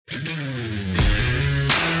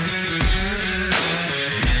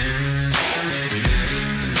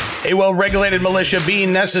A well-regulated militia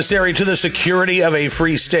being necessary to the security of a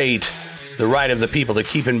free state, the right of the people to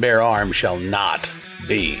keep and bear arms shall not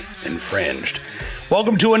be infringed.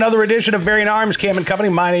 Welcome to another edition of Bearing Arms, Cam and Company.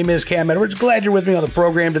 My name is Cam Edwards. Glad you're with me on the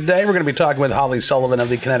program today. We're going to be talking with Holly Sullivan of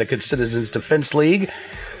the Connecticut Citizens Defense League.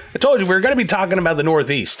 I told you we were going to be talking about the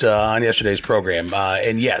Northeast on yesterday's program.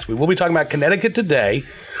 And yes, we will be talking about Connecticut today.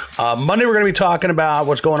 Monday, we're going to be talking about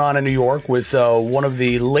what's going on in New York with one of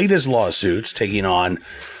the latest lawsuits taking on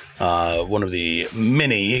one of the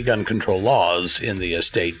many gun control laws in the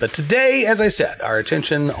state. But today, as I said, our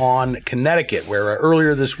attention on Connecticut, where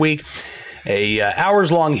earlier this week, a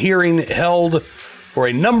hours-long hearing held for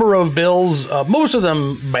a number of bills, most of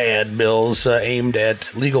them bad bills aimed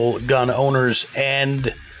at legal gun owners.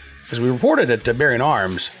 And as we reported at Bearing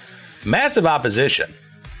Arms, massive opposition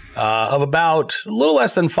of about a little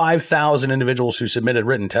less than 5,000 individuals who submitted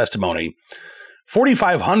written testimony.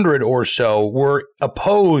 4,500 or so were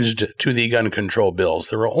opposed to the gun control bills.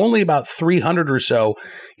 There were only about 300 or so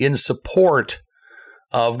in support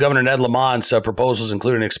of Governor Ned Lamont's proposals,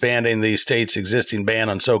 including expanding the state's existing ban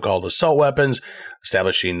on so-called assault weapons,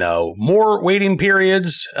 establishing more waiting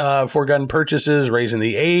periods for gun purchases, raising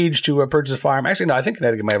the age to purchase a firearm. Actually, no, I think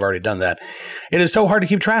Connecticut may have already done that. It is so hard to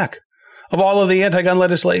keep track of all of the anti-gun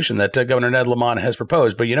legislation that Governor Ned Lamont has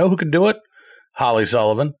proposed. But you know who could do it? Holly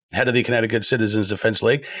Sullivan, head of the Connecticut Citizens Defense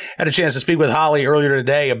League. Had a chance to speak with Holly earlier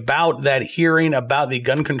today about that hearing, about the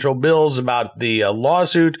gun control bills, about the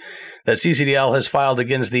lawsuit that CCDL has filed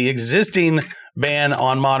against the existing ban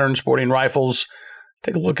on modern sporting rifles.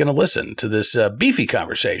 Take a look and a listen to this beefy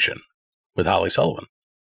conversation with Holly Sullivan.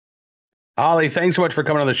 Holly, thanks so much for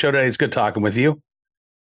coming on the show today. It's good talking with you.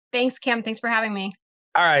 Thanks, Kim. Thanks for having me.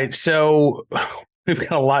 All right, so we've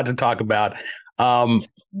got a lot to talk about.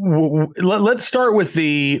 Let's start with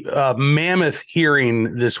the mammoth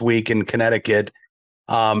hearing this week in Connecticut.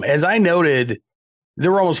 As I noted,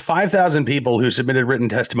 there were almost 5,000 people who submitted written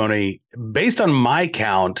testimony. Based on my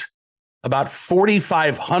count, about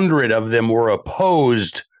 4,500 of them were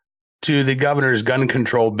opposed to the governor's gun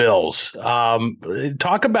control bills.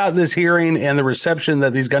 Talk about this hearing and the reception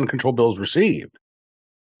that these gun control bills received.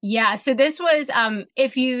 Yeah, so this was,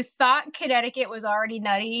 if you thought Connecticut was already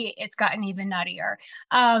nutty, it's gotten even nuttier.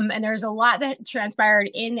 And there's a lot that transpired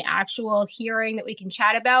in the actual hearing that we can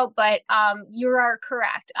chat about, but you are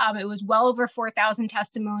correct. It was well over 4,000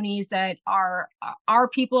 testimonies that are our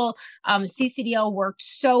people. CCDL worked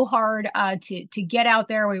so hard to get out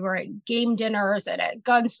there. We were at game dinners and at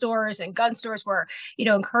gun stores, and gun stores were,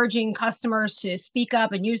 encouraging customers to speak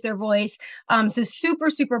up and use their voice. So super,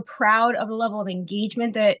 super proud of the level of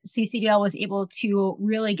engagement that CCDL was able to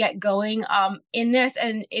really get going in this.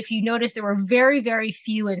 And if you notice, there were very, very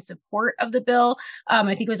few in support of the bill.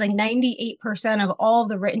 I think it was like 98% of all of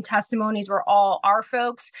the written testimonies were all our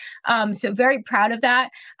folks. So very proud of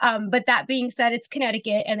that. But that being said, it's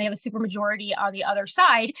Connecticut and they have a supermajority on the other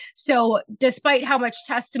side. So despite how much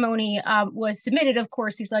testimony was submitted, of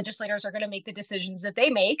course, these legislators are going to make the decisions that they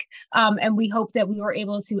make. And we hope that we were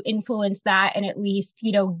able to influence that and at least,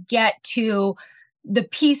 get to the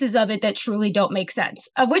pieces of it that truly don't make sense,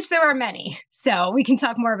 of which there are many. So we can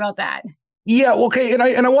talk more about that. Yeah, okay. And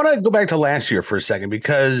I want to go back to last year for a second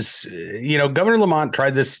because, Governor Lamont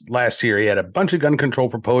tried this last year. He had a bunch of gun control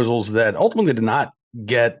proposals that ultimately did not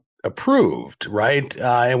get approved, right?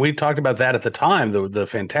 And we talked about that at the time, the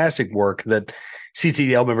fantastic work that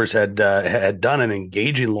CCDL members had done in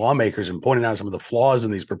engaging lawmakers and pointing out some of the flaws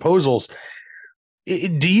in these proposals.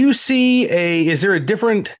 Do you see is there a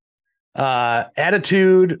different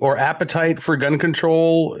attitude or appetite for gun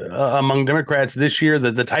control among Democrats this year,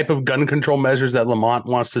 the type of gun control measures that Lamont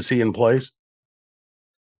wants to see in place?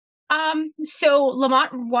 So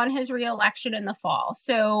Lamont won his reelection in the fall.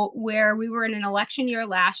 So where we were in an election year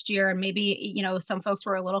last year, and maybe, some folks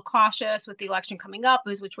were a little cautious with the election coming up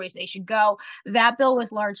as which ways they should go. That bill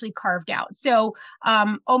was largely carved out. So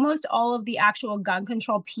almost all of the actual gun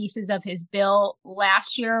control pieces of his bill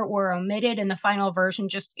last year were omitted, and the final version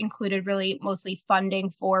just included really mostly funding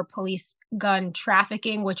for police gun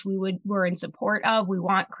trafficking, which we're in support of. We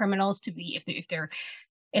want criminals to be,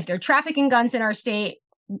 if they're trafficking guns in our state,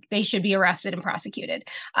 they should be arrested and prosecuted.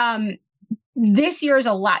 This year is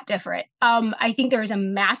a lot different. I think there is a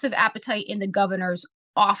massive appetite in the governor's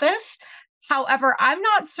office However, I'm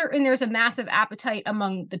not certain there's a massive appetite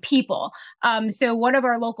among the people. So one of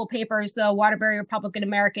our local papers, the Waterbury Republican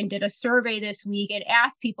American, did a survey this week and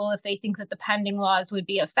asked people if they think that the pending laws would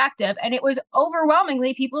be effective. And it was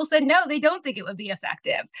overwhelmingly people said no, they don't think it would be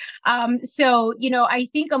effective. So, I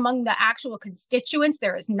think among the actual constituents,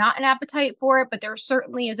 there is not an appetite for it, but there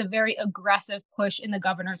certainly is a very aggressive push in the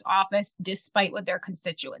governor's office, despite what their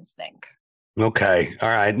constituents think. Okay. All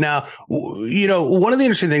right. Now, one of the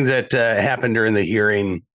interesting things that happened during the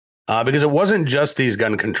hearing, because it wasn't just these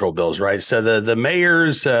gun control bills, right? So the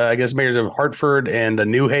mayors, I guess mayors of Hartford and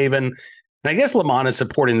New Haven, and I guess Lamont is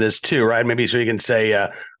supporting this too, right? Maybe so you can say,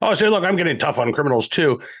 look, I'm getting tough on criminals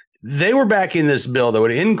too. They were backing this bill that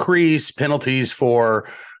would increase penalties for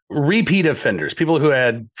repeat offenders, people who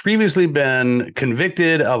had previously been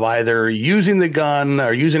convicted of either using the gun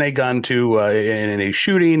or using a gun to in a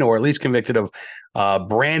shooting, or at least convicted of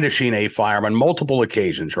brandishing a firearm on multiple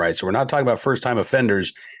occasions, right? So we're not talking about first-time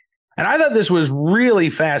offenders. And I thought this was really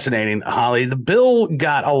fascinating, Holly. The bill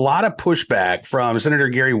got a lot of pushback from Senator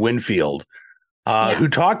Gary Winfield, who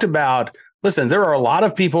talked about, listen, there are a lot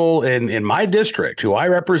of people in my district who I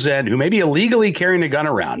represent who may be illegally carrying a gun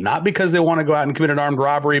around, not because they want to go out and commit an armed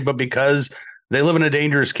robbery, but because they live in a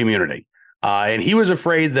dangerous community. And he was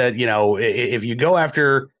afraid that,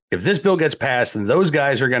 if this bill gets passed, then those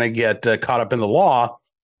guys are going to get caught up in the law.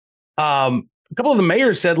 A couple of the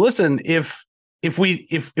mayors said, listen, if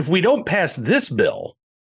we don't pass this bill,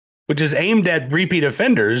 which is aimed at repeat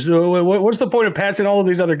offenders, what's the point of passing all of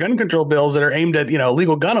these other gun control bills that are aimed at,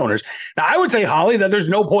 legal gun owners? Now, I would say, Holly, that there's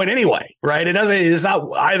no point anyway, right? It's not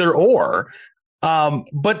either or.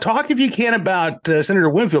 But talk, if you can, about Senator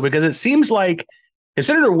Winfield, because it seems like if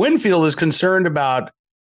Senator Winfield is concerned about,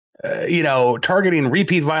 targeting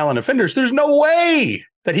repeat violent offenders, there's no way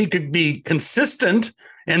that he could be consistent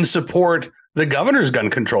and support the governor's gun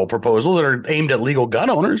control proposals that are aimed at legal gun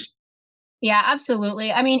owners. Yeah,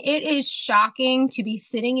 absolutely. I mean, it is shocking to be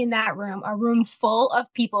sitting in that room, a room full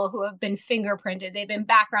of people who have been fingerprinted. They've been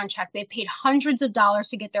background checked. They paid hundreds of dollars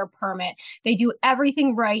to get their permit. They do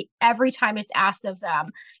everything right every time it's asked of them.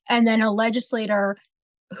 And then a legislator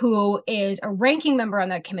who is a ranking member on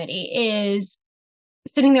that committee is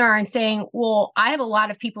sitting there and saying, well, I have a lot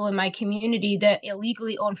of people in my community that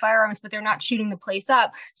illegally own firearms, but they're not shooting the place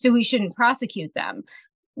up, so we shouldn't prosecute them.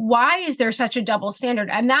 Why is there such a double standard?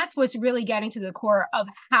 And that's what's really getting to the core of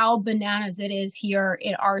how bananas it is here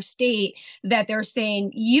in our state, that they're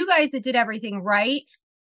saying, you guys that did everything right,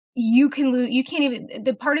 you can lose. You can't even,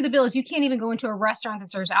 the part of the bill is you can't even go into a restaurant that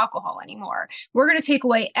serves alcohol anymore. We're going to take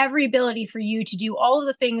away every ability for you to do all of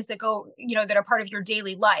the things that go, that are part of your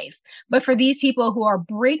daily life. But for these people who are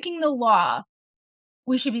breaking the law,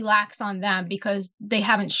 we should be lax on them because they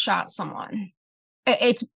haven't shot someone.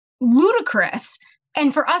 It's ludicrous.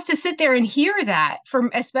 And for us to sit there and hear that,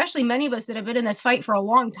 from especially many of us that have been in this fight for a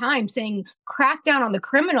long time, saying crack down on the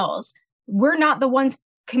criminals, we're not the ones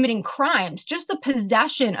committing crimes. Just the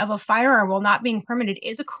possession of a firearm while not being permitted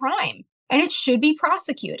is a crime, and it should be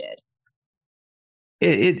prosecuted.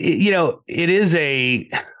 It is a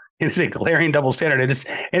glaring double standard.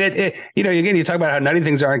 Again, you talk about how nutty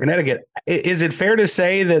things are in Connecticut. Is it fair to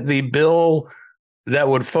say that the bill that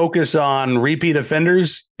would focus on repeat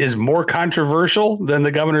offenders is more controversial than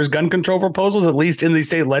the governor's gun control proposals, at least in the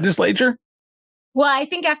state legislature? Well, I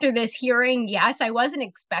think after this hearing, yes, I wasn't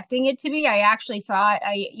expecting it to be. I actually thought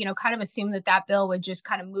kind of assumed that bill would just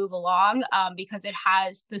kind of move along because it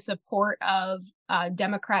has the support of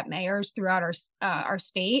Democrat mayors throughout our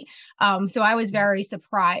state. So I was very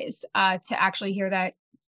surprised to actually hear that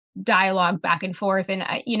dialogue back and forth. And,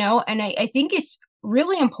 I think it's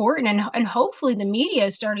really important, and hopefully the media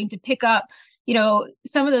is starting to pick up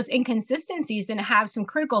some of those inconsistencies and have some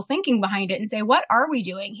critical thinking behind it and say, what are we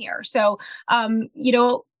doing here? So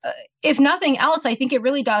if nothing else, I think it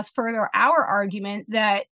really does further our argument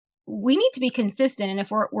that we need to be consistent. And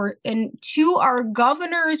if and to our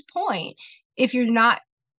governor's point, if you're not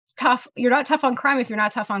tough on crime, if you're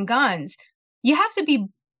not tough on guns, you have to be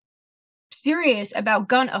serious about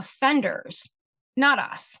gun offenders, not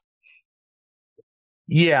us.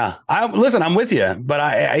 Yeah, I'm with you, but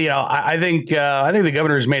I think the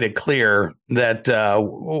governor's made it clear that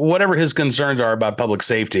whatever his concerns are about public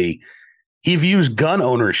safety, he views gun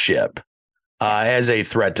ownership as a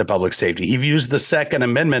threat to public safety. He views the Second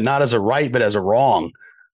Amendment not as a right, but as a wrong,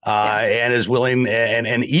 and is willing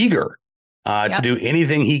and eager to do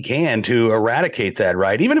anything he can to eradicate that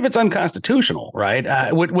right, even if it's unconstitutional,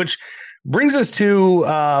 right? Which brings us to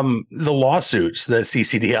the lawsuits that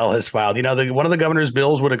CCDL has filed. One of the governor's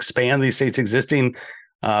bills would expand the state's existing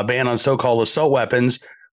ban on so-called assault weapons.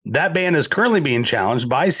 That ban is currently being challenged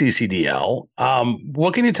by CCDL.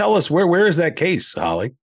 What can you tell us? Where is that case,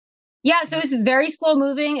 Holly? Yeah, so it's very slow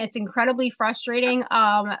moving. It's incredibly frustrating.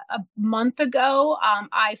 A month ago,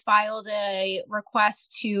 I filed a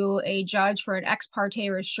request to a judge for an ex parte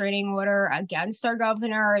restraining order against our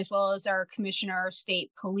governor as well as our commissioner of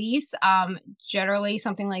state police. Generally,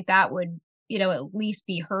 something like that would at least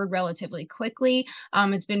be heard relatively quickly.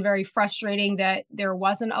 It's been very frustrating that there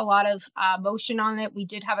wasn't a lot of motion on it. We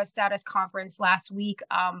did have a status conference last week,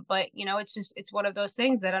 but it's one of those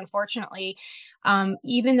things that unfortunately,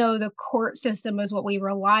 even though the court system is what we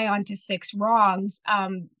rely on to fix wrongs,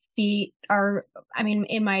 feet are,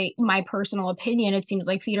 in my personal opinion, it seems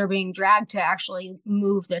like feet are being dragged to actually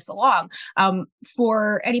move this along.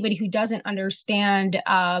 For anybody who doesn't understand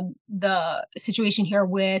the situation here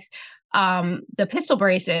with the pistol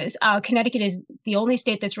braces, Connecticut is the only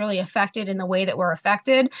state that's really affected in the way that we're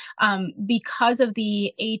affected because of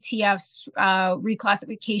the ATF's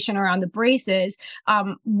reclassification around the braces.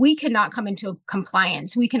 We cannot come into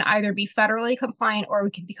compliance. We can either be federally compliant or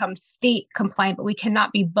we can become state compliant, but we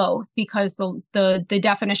cannot be both because the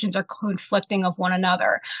definitions are conflicting of one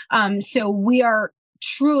another. So we are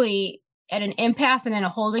truly at an impasse and in a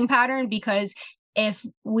holding pattern because if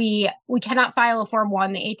we cannot file a Form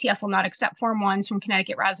 1, the ATF will not accept Form 1s from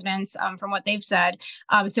Connecticut residents, from what they've said.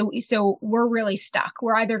 So we're really stuck.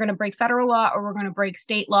 We're either going to break federal law or we're going to break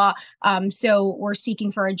state law. So we're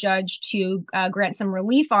seeking for a judge to grant some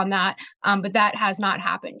relief on that, but that has not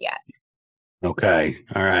happened yet. Okay.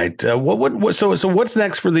 All right. So what's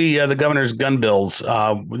next for the governor's gun bills?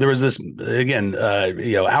 There was this, again,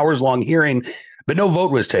 hours long hearing, but no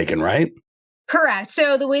vote was taken, right? Correct.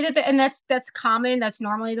 So the way that and that's common. That's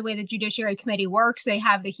normally the way the Judiciary Committee works. They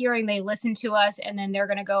have the hearing, they listen to us, and then they're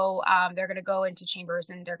going to go into chambers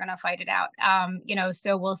and they're going to fight it out.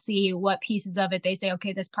 So we'll see what pieces of it they say,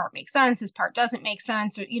 okay, this part makes sense, this part doesn't make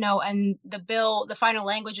sense, and the final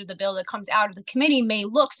language of the bill that comes out of the committee may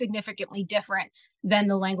look significantly different than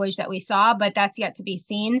the language that we saw, but that's yet to be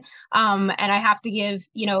seen. And I have to give,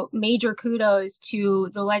 major kudos to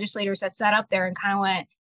the legislators that sat up there and kind of went,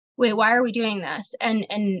 wait, why are we doing this? And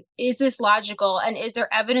is this logical? And is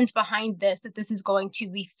there evidence behind this that this is going to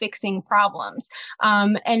be fixing problems?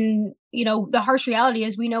 And the harsh reality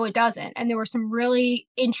is we know it doesn't. And there were some really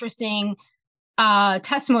interesting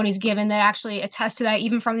testimonies given that actually attest to that,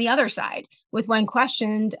 even from the other side. With when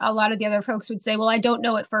questioned, a lot of the other folks would say, well, I don't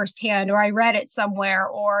know it firsthand, or I read it somewhere,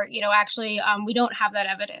 or, actually, we don't have that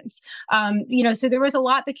evidence. So there was a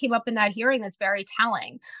lot that came up in that hearing that's very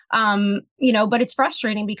telling, but it's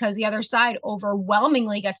frustrating because the other side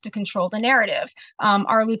overwhelmingly gets to control the narrative.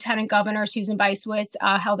 Our Lieutenant Governor, Susan Bysiewicz,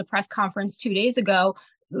 held a press conference 2 days ago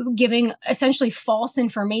giving essentially false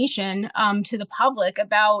information to the public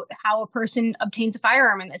about how a person obtains a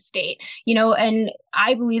firearm in this state, and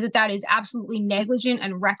I believe that is absolutely negligent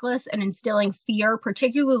and reckless and instilling fear,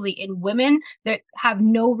 particularly in women that have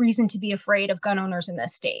no reason to be afraid of gun owners in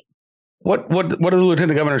this state. What did the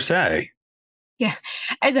Lieutenant Governor say? Yeah,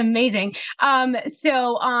 it's amazing.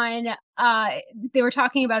 So they were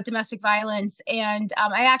talking about domestic violence, and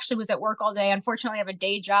I actually was at work all day. Unfortunately, I have a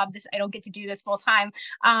day job. I don't get to do this full time.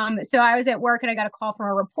 So I was at work and I got a call from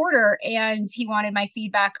a reporter, and he wanted my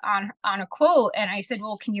feedback on a quote. And I said,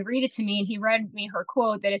 well, can you read it to me? And he read me her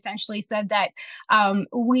quote that essentially said that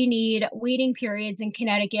we need waiting periods in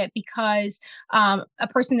Connecticut because a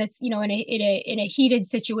person that's in a heated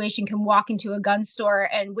situation can walk into a gun store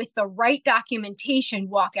and with the right documentation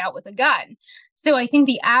walk out with a gun. So I think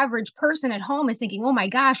the average person at home is thinking, oh my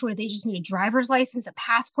gosh, what do they just need? A driver's license, a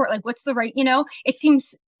passport? Like, what's the right, it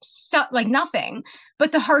seems like nothing.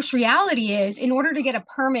 But the harsh reality is, in order to get a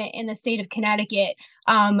permit in the state of Connecticut,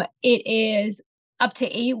 it is up to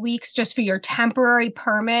 8 weeks just for your temporary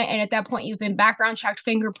permit. And at that point, you've been background checked,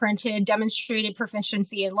 fingerprinted, demonstrated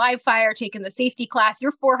proficiency in live fire, taken the safety class.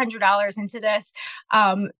 You're $400 into this.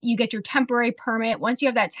 You get your temporary permit. Once you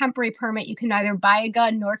have that temporary permit, you can neither buy a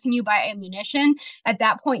gun nor can you buy ammunition. At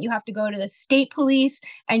that point, you have to go to the state police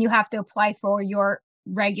and you have to apply for your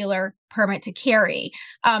regular permit to carry.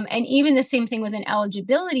 And even the same thing with an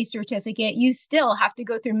eligibility certificate, you still have to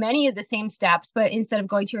go through many of the same steps, but instead of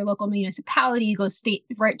going to your local municipality, you go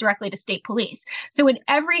directly to state police. So in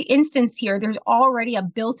every instance here, there's already a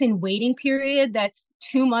built-in waiting period that's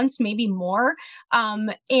 2 months, maybe more.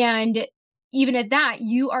 And even at that,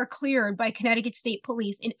 you are cleared by Connecticut State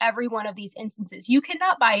Police in every one of these instances. You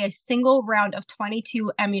cannot buy a single round of .22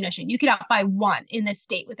 ammunition. You cannot buy one in this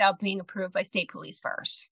state without being approved by state police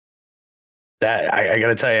first. That I got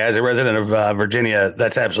to tell you, as a resident of Virginia,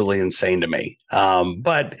 that's absolutely insane to me.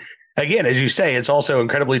 But again, as you say, it's also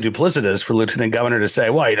incredibly duplicitous for Lieutenant Governor to say,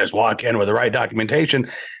 well, you just walk in with the right documentation.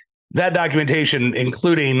 That documentation,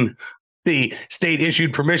 including the state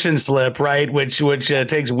issued permission slip, right, which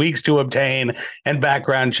takes weeks to obtain, and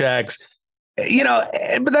background checks.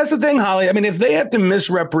 But that's the thing, Holly. I mean, if they have to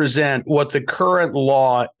misrepresent what the current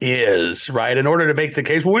law is, right, in order to make the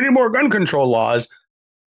case, well, we need more gun control laws.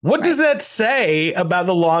 What does that say about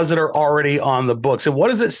the laws that are already on the books? And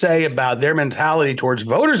what does it say about their mentality towards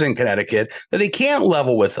voters in Connecticut that they can't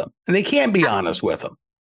level with them and they can't be honest with them?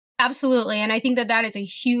 Absolutely. And I think that is a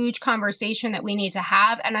huge conversation that we need to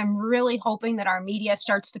have. And I'm really hoping that our media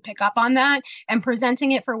starts to pick up on that and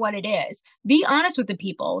presenting it for what it is. Be honest with the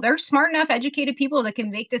people. They're smart enough, educated people that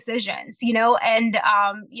can make decisions, and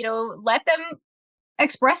let them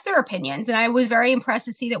express their opinions. And I was very impressed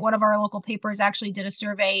to see that one of our local papers actually did a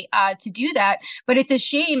survey to do that. But it's a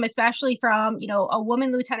shame, especially from, a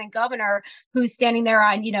woman lieutenant governor who's standing there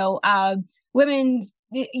on, women's,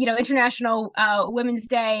 International Women's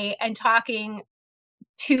Day and talking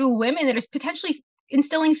to women that is potentially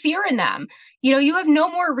instilling fear in them. You have no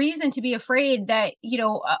more reason to be afraid that,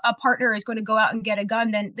 a partner is going to go out and get a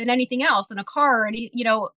gun than anything else in a car, or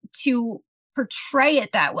to portray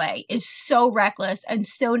it that way is so reckless and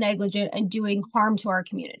so negligent and doing harm to our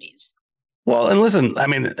communities. Well, and listen, I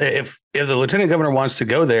mean, if the lieutenant governor wants to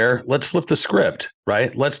go there, let's flip the script,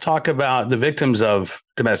 right? Let's talk about the victims of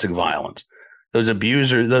domestic violence, those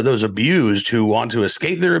abused who want to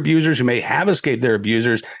escape their abusers, who may have escaped their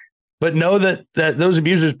abusers, but know that those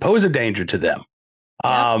abusers pose a danger to them.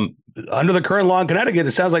 Yeah. Under the current law in Connecticut,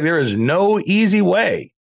 it sounds like there is no easy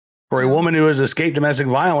way for a woman who has escaped domestic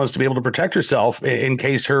violence to be able to protect herself in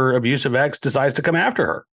case her abusive ex decides to come after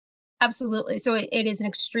her. Absolutely. So it is an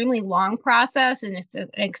extremely long process and it's an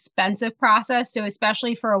expensive process. So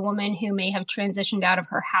especially for a woman who may have transitioned out of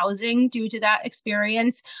her housing due to that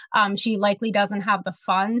experience, she likely doesn't have the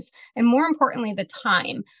funds and, more importantly, the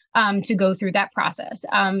time to go through that process.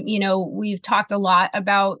 We've talked a lot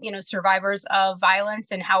about, survivors of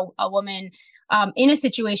violence and how a woman in a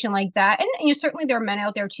situation like that, and certainly there are men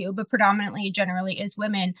out there too, but predominantly generally is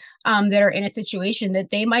women that are in a situation that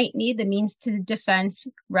they might need the means to defense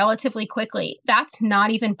relatively quickly. That's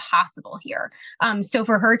not even possible here. So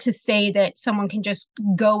for her to say that someone can just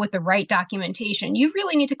go with the right documentation, you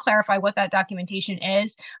really need to clarify what that documentation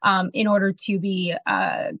is in order to be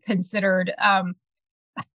considered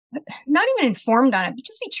not even informed on it, but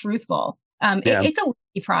just be truthful. It's a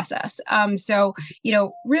lengthy process. So,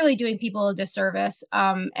 really doing people a disservice.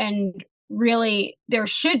 And really, there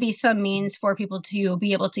should be some means for people to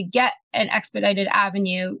be able to get an expedited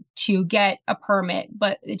avenue to get a permit,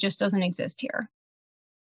 but it just doesn't exist here.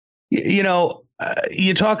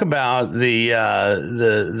 You talk about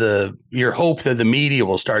your hope that the media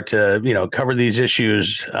will start to, cover these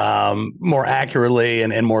issues more accurately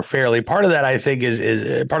and more fairly. Part of that, I think,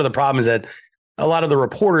 is part of the problem is that a lot of the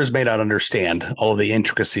reporters may not understand all of the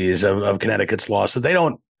intricacies of Connecticut's law, so they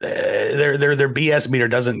don't. Their BS meter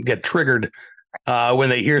doesn't get triggered when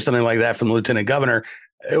they hear something like that from the lieutenant governor,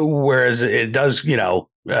 whereas it does,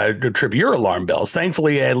 trip your alarm bells.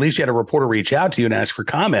 Thankfully, at least you had a reporter reach out to you and ask for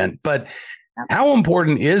comment. But how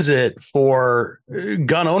important is it for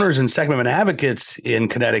gun owners and Second Amendment advocates in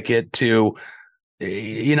Connecticut to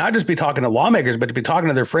not just be talking to lawmakers, but to be talking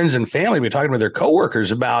to their friends and family, be talking to their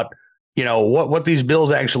coworkers about, what these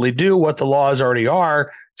bills actually do, what the laws already are?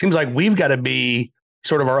 It seems like we've got to be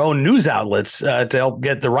sort of our own news outlets to help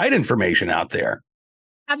get the right information out there.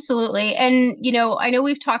 Absolutely. And, I know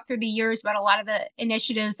we've talked through the years about a lot of the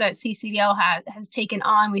initiatives that CCDL has taken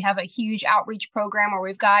on. We have a huge outreach program where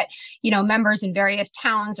we've got, members in various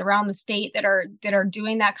towns around the state that are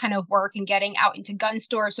doing that kind of work and getting out into gun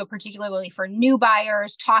stores. So particularly for new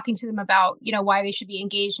buyers, talking to them about, why they should be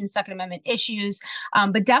engaged in Second Amendment issues,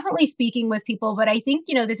 but definitely speaking with people. But I think,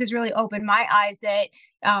 this has really opened my eyes that,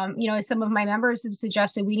 as some of my members have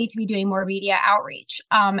suggested, we need to be doing more media outreach.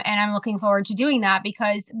 And I'm looking forward to doing that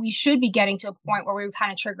because we should be getting to a point where we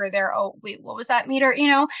kind of trigger their, oh, wait, what was that meter?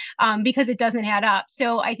 Because it doesn't add up.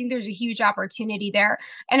 So I think there's a huge opportunity there.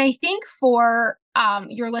 And I think for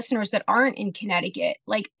your listeners that aren't in Connecticut,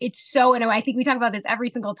 and I think we talk about this every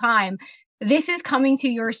single time, this is coming to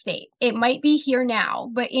your state. It might be here now,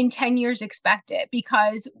 but in 10 years, expect it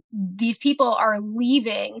because these people are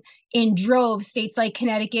leaving in droves, states like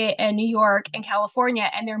Connecticut and New York and California,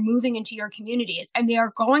 and they're moving into your communities, and they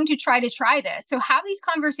are going to try this. So have these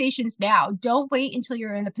conversations now. Don't wait until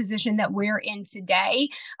you're in the position that we're in today.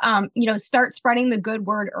 Start spreading the good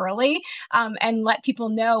word early, and let people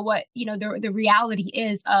know what, the reality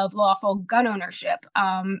is of lawful gun ownership.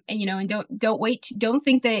 And don't wait. Don't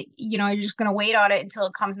think that, you're just going to wait on it until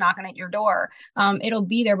it comes knocking at your door. It'll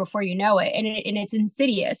be there before you know it. And it's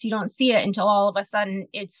insidious. You don't see it until all of a sudden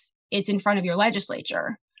it's in front of your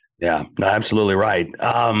legislature. Yeah, no, absolutely right.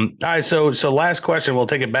 All right, so last question. We'll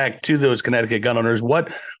take it back to those Connecticut gun owners. What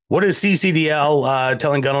is CCDL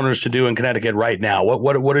telling gun owners to do in Connecticut right now?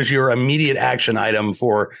 What is your immediate action item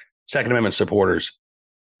for Second Amendment supporters?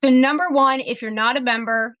 So number one, if you're not a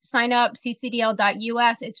member, sign up,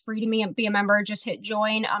 ccdl.us. It's free to be a member. Just hit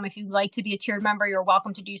join. If you'd like to be a tiered member, you're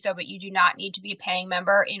welcome to do so, but you do not need to be a paying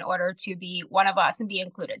member in order to be one of us and be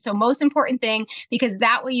included. So most important thing, because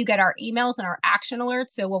that way you get our emails and our action alerts.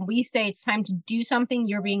 So when we say it's time to do something,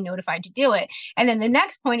 you're being notified to do it. And then the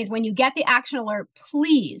next point is when you get the action alert,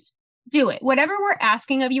 please do it. Whatever we're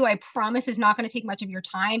asking of you, I promise is not going to take much of your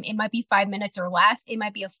time. It might be 5 minutes or less. It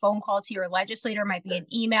might be a phone call to your legislator, it might be an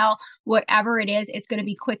email, whatever it is, it's going to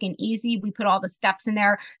be quick and easy. We put all the steps in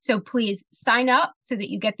there. So please sign up so that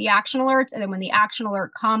you get the action alerts. And then when the action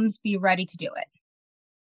alert comes, be ready to do it.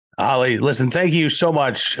 Holly, listen, thank you so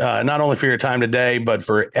much, not only for your time today, but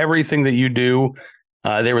for everything that you do.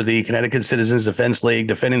 They were the Connecticut Citizens Defense League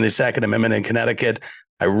defending the Second Amendment in Connecticut.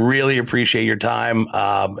 I really appreciate your time.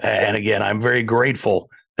 And again, I'm very grateful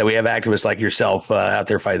that we have activists like yourself out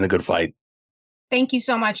there fighting the good fight. Thank you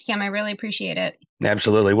so much, Cam. I really appreciate it.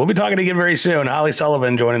 Absolutely. We'll be talking again very soon. Holly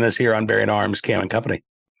Sullivan joining us here on Bearing Arms, Cam and Company.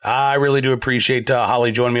 I really do appreciate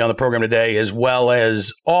Holly joining me on the program today, as well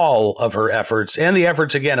as all of her efforts and the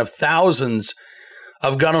efforts, again, of thousands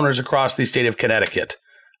of gun owners across the state of Connecticut.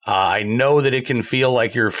 I know that it can feel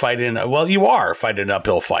like you're fighting, well, you are fighting an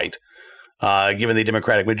uphill fight, given the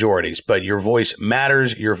Democratic majorities, but your voice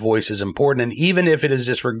matters. Your voice is important. And even if it is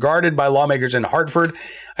disregarded by lawmakers in Hartford,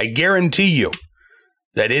 I guarantee you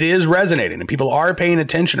that it is resonating and people are paying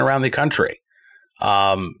attention around the country,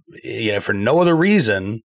 for no other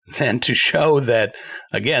reason than to show that,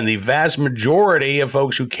 again, the vast majority of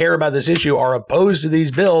folks who care about this issue are opposed to these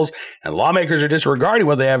bills and lawmakers are disregarding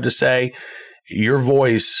what they have to say. Your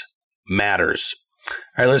voice matters.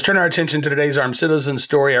 All right, let's turn our attention to today's Armed Citizen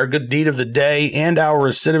story, our good deed of the day, and our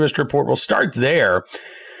recidivist report. We'll start there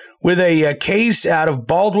with a case out of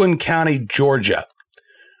Baldwin County, Georgia,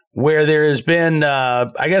 where there has been,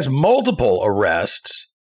 multiple arrests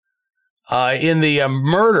in the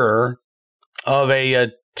murder of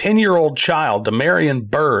a 10-year-old child, Demarion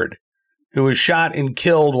Byrd, who was shot and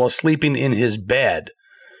killed while sleeping in his bed.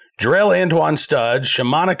 Jarrell Antoine Studd,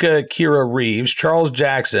 Shamanica Kira Reeves, Charles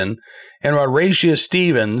Jackson, and Rodracia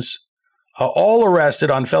Stevens all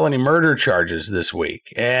arrested on felony murder charges this week.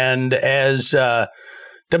 And as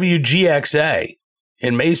WGXA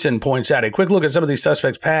in Mason points out, a quick look at some of these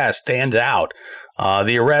suspects' past stands out.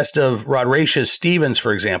 The arrest of Rodracia Stevens,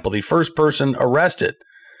 for example, the first person arrested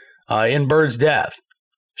in Byrd's death,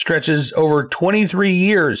 stretches over 23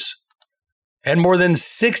 years and more than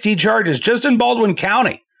 60 charges just in Baldwin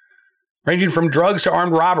County, ranging from drugs to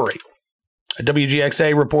armed robbery.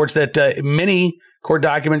 WGXA reports that many court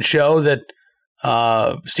documents show that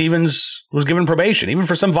Stevens was given probation, even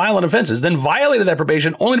for some violent offenses, then violated that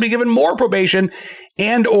probation, only to be given more probation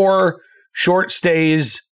and or short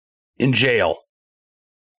stays in jail.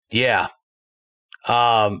 Yeah.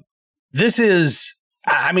 This is,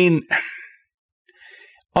 on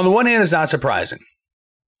the one hand, it's not surprising.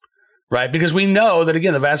 Right, because we know that,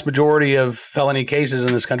 again, the vast majority of felony cases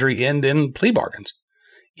in this country end in plea bargains,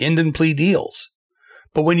 end in plea deals.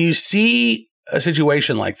 But when you see a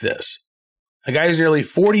situation like this, a guy who's nearly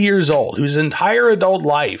 40 years old, whose entire adult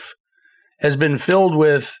life has been filled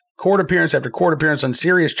with court appearance after court appearance on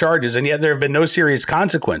serious charges, and yet there have been no serious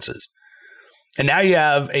consequences. And now you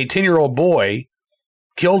have a 10-year-old boy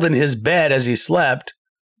killed in his bed as he slept,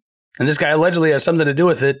 and this guy allegedly has something to do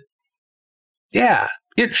with it. Yeah.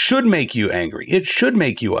 It should make you angry. It should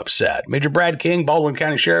make you upset. Major Brad King, Baldwin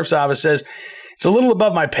County Sheriff's Office, says, it's a little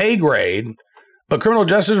above my pay grade, but criminal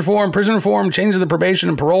justice reform, prison reform, change of the probation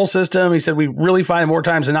and parole system. He said, we really find more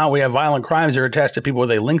times than not we have violent crimes that are attached to people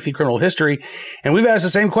with a lengthy criminal history. And we've asked the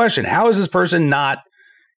same question. How is this person not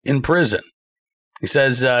in prison? He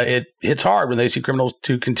says it hits hard when they see criminals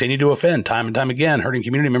to continue to offend time and time again, hurting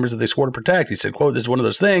community members that they swore to protect. He said, quote, this is one of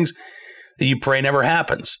those things that you pray never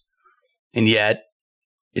happens. And yet,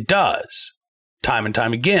 it does, time and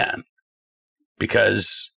time again,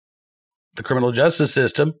 because the criminal justice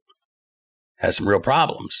system has some real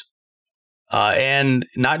problems. and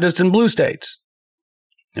not just in blue states,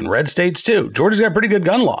 in red states too. Georgia's got pretty good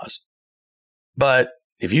gun laws. But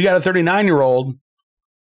if you got a 39-year-old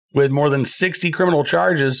with more than 60 criminal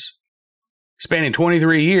charges spanning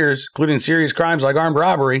 23 years, including serious crimes like armed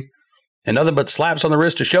robbery, and nothing but slaps on the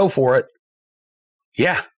wrist to show for it,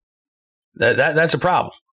 yeah, that's a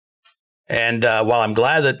problem. And while I'm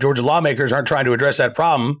glad that Georgia lawmakers aren't trying to address that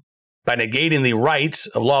problem by negating the rights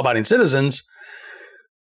of law-abiding citizens,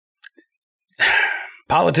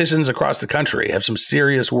 politicians across the country have some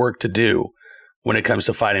serious work to do when it comes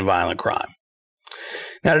to fighting violent crime.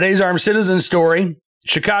 Now, today's armed citizen story,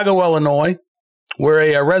 Chicago, Illinois, where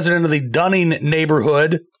a resident of the Dunning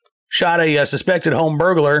neighborhood shot a suspected home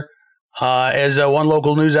burglar. As one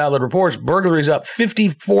local news outlet reports, burglaries up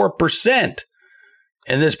 54%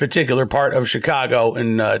 in this particular part of Chicago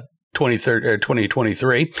in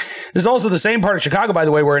 2023. This is also the same part of Chicago, by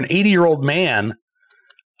the way, where an 80-year-old man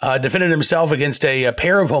defended himself against a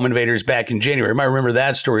pair of home invaders back in January. You might remember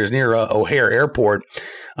that story. It was near O'Hare Airport.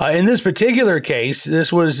 In this particular case,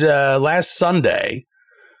 this was last Sunday.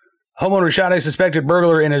 Homeowner shot a suspected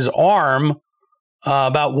burglar in his arm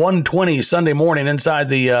about 1:20 Sunday morning inside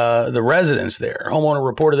the residence there. Homeowner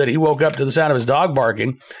reported that he woke up to the sound of his dog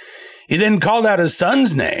barking. He then called out his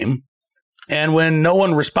son's name, and when no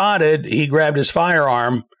one responded, he grabbed his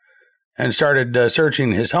firearm and started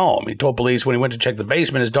searching his home. He told police when he went to check the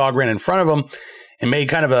basement, his dog ran in front of him and made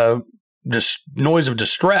kind of a noise of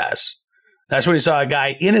distress. That's when he saw a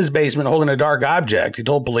guy in his basement holding a dark object. He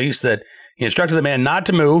told police that he instructed the man not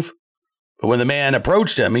to move, but when the man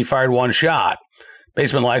approached him, he fired one shot.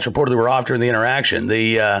 Basement lights reportedly were off during the interaction.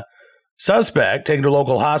 The suspect, taken to a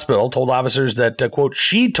local hospital, told officers that, quote,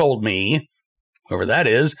 "She told me," whoever that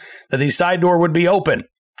is, "that the side door would be open."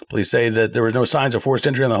 Police say that there were no signs of forced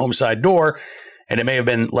entry on the home side door, and it may have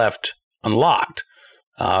been left unlocked.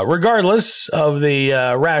 Regardless of the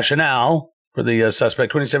rationale for the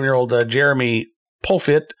suspect, 27-year-old Jeremy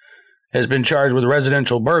Pulfitt has been charged with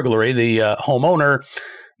residential burglary. The homeowner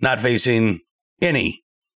not facing any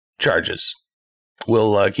charges.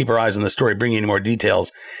 We'll keep our eyes on the story, bringing you more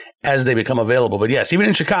details as they become available. But yes, even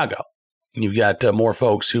in Chicago, you've got more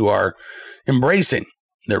folks who are embracing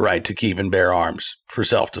their right to keep and bear arms for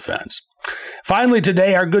self-defense. Finally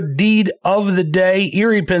today, our good deed of the day,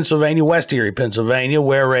 Erie, Pennsylvania, West Erie, Pennsylvania,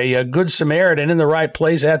 where a good Samaritan in the right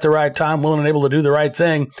place at the right time, willing and able to do the right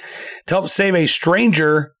thing to help save a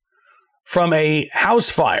stranger from a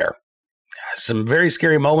house fire. Some very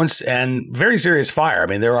scary moments and very serious fire. I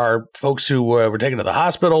mean, there are folks who were taken to the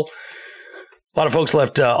hospital. A lot of folks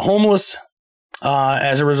left homeless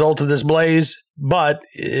as a result of this blaze, but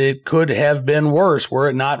it could have been worse were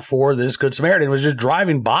it not for this Good Samaritan who was just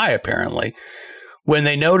driving by, apparently, when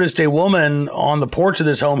they noticed a woman on the porch of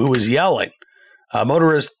this home who was yelling. A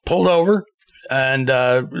motorist pulled over, and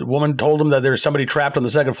a woman told him that there's somebody trapped on the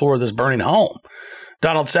second floor of this burning home.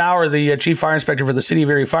 Donald Sauer, the chief fire inspector for the City of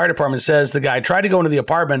Erie Fire Department, says the guy tried to go into the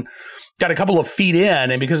apartment, got a couple of feet in,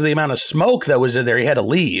 and because of the amount of smoke that was in there, he had to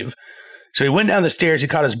leave. So he went down the stairs, he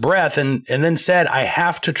caught his breath, and then said, "I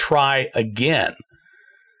have to try again."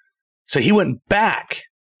 So he went back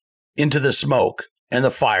into the smoke and the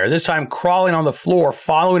fire, this time crawling on the floor,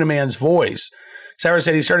 following a man's voice. Sauer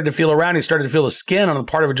said he started to feel around, he started to feel the skin on the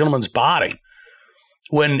part of a gentleman's body.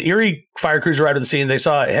 When Erie fire crews arrived at the scene, they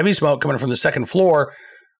saw heavy smoke coming from the second floor.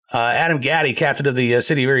 Adam Gaddy, captain of the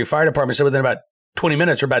City of Erie Fire Department, said within about 20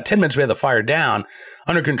 minutes or about 10 minutes, we had the fire down.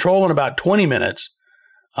 Under control in about 20 minutes.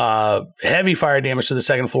 Heavy fire damage to the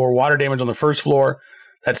second floor, water damage on the first floor.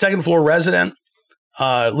 That second floor resident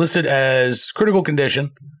listed as critical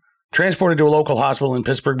condition, transported to a local hospital in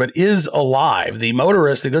Pittsburgh, but is alive. The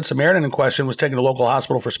motorist, the Good Samaritan in question, was taken to a local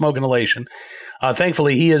hospital for smoke inhalation.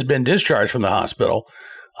 Thankfully, he has been discharged from the hospital.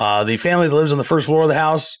 The family that lives on the first floor of the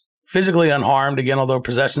house, physically unharmed, again, although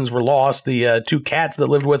possessions were lost. The two cats that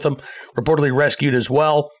lived with them reportedly rescued as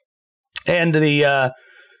well. And the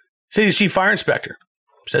city's chief fire inspector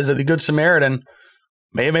says that the Good Samaritan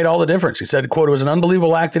may have made all the difference. He said, quote, "It was an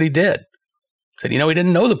unbelievable act that he did." He said, he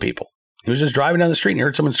didn't know the people. He was just driving down the street and he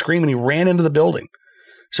heard someone scream and he ran into the building.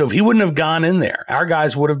 So if he wouldn't have gone in there, our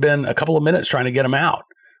guys would have been a couple of minutes trying to get him out.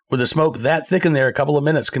 With the smoke that thick in there, a couple of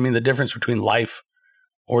minutes can mean the difference between life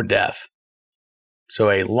or death.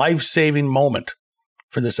 So a life-saving moment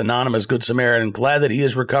for this anonymous Good Samaritan. Glad that he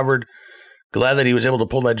has recovered. Glad that he was able to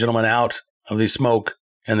pull that gentleman out of the smoke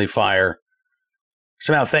and the fire.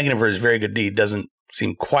 Somehow thanking him for his very good deed doesn't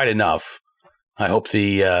seem quite enough. I hope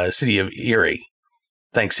the city of Erie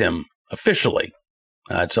thanks him officially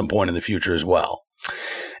at some point in the future as well.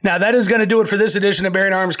 Now, that is going to do it for this edition of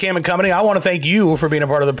Bearing Arms Cam & Company. I want to thank you for being a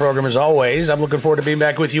part of the program as always. I'm looking forward to being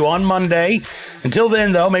back with you on Monday. Until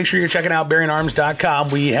then, though, make sure you're checking out BearingArms.com.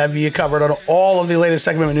 We have you covered on all of the latest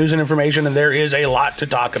segment news and information, and there is a lot to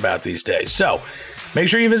talk about these days. So make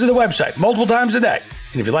sure you visit the website multiple times a day.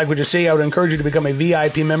 And if you like what you see, I would encourage you to become a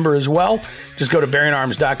VIP member as well. Just go to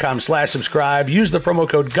BearingArms.com/subscribe. Use the promo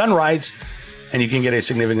code GUNRIGHTS, and you can get a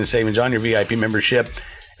significant savings on your VIP membership.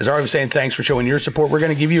 As I was saying, thanks for showing your support. We're going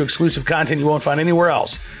to give you exclusive content you won't find anywhere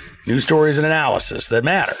else. News stories and analysis that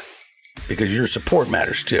matter because your support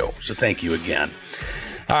matters too. So thank you again.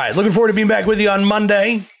 All right, looking forward to being back with you on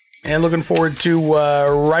Monday and looking forward to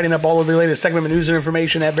writing up all of the latest segment news and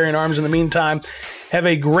information at Bearing Arms. In the meantime, have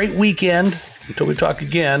a great weekend. Until we talk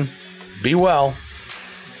again, be well,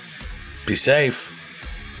 be safe,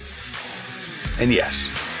 and yes,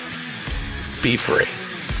 be free.